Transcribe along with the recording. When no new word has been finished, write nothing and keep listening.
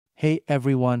Hey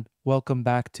everyone, welcome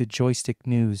back to Joystick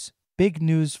News. Big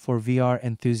news for VR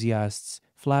enthusiasts.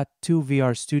 Flat2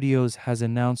 VR Studios has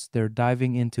announced they're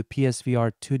diving into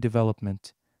PSVR2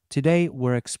 development. Today,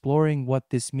 we're exploring what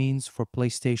this means for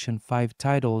PlayStation 5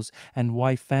 titles and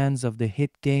why fans of the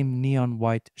hit game Neon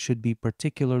White should be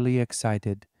particularly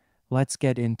excited. Let's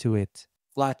get into it.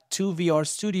 Flat2 VR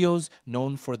Studios,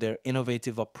 known for their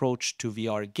innovative approach to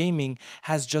VR gaming,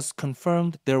 has just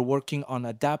confirmed they're working on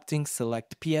adapting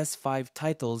select PS5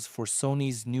 titles for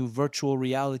Sony's new virtual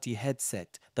reality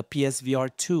headset, the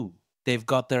PSVR2. They've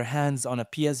got their hands on a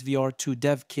PSVR2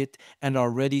 dev kit and are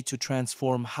ready to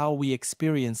transform how we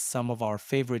experience some of our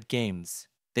favorite games.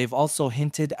 They've also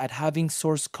hinted at having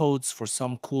source codes for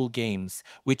some cool games,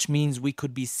 which means we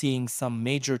could be seeing some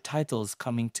major titles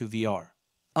coming to VR.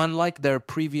 Unlike their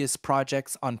previous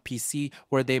projects on PC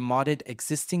where they modded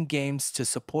existing games to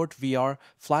support VR,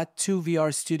 Flat2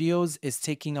 VR Studios is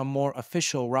taking a more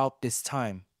official route this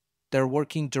time. They're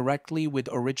working directly with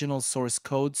original source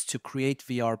codes to create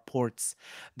VR ports.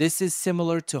 This is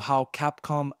similar to how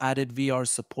Capcom added VR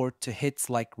support to hits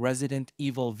like Resident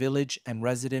Evil Village and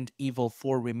Resident Evil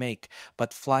 4 Remake,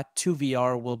 but Flat2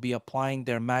 VR will be applying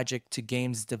their magic to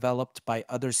games developed by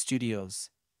other studios.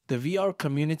 The VR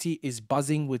community is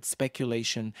buzzing with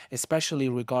speculation, especially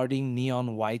regarding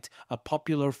Neon White, a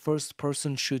popular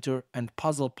first-person shooter and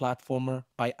puzzle platformer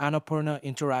by Annapurna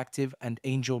Interactive and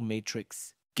Angel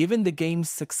Matrix. Given the game's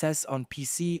success on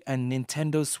PC and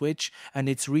Nintendo Switch and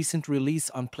its recent release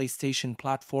on PlayStation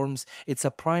platforms, it's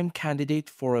a prime candidate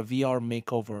for a VR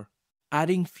makeover.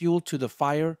 Adding fuel to the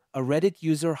fire, a Reddit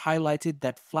user highlighted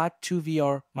that Flat2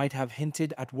 VR might have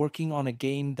hinted at working on a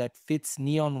game that fits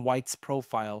Neon White's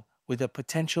profile, with a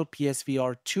potential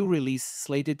PSVR 2 release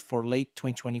slated for late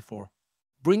 2024.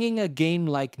 Bringing a game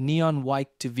like Neon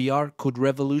White to VR could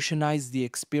revolutionize the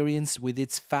experience with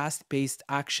its fast-paced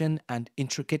action and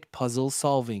intricate puzzle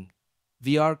solving.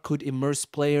 VR could immerse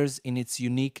players in its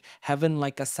unique,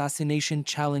 heaven-like assassination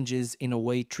challenges in a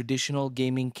way traditional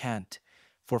gaming can't.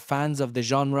 For fans of the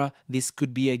genre, this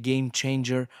could be a game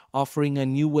changer, offering a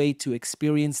new way to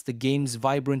experience the game's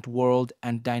vibrant world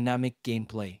and dynamic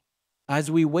gameplay.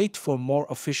 As we wait for more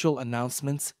official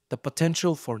announcements, the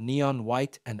potential for Neon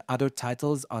White and other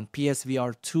titles on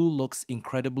PSVR 2 looks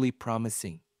incredibly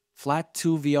promising.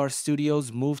 Flat2 VR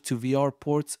Studios' move to VR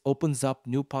ports opens up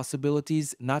new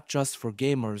possibilities not just for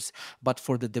gamers, but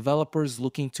for the developers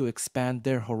looking to expand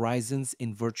their horizons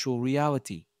in virtual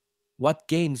reality. What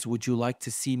games would you like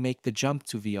to see make the jump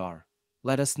to VR?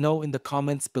 Let us know in the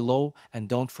comments below, and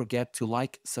don't forget to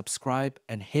like, subscribe,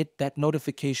 and hit that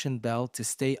notification bell to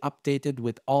stay updated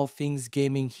with all things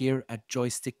gaming here at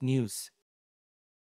Joystick News.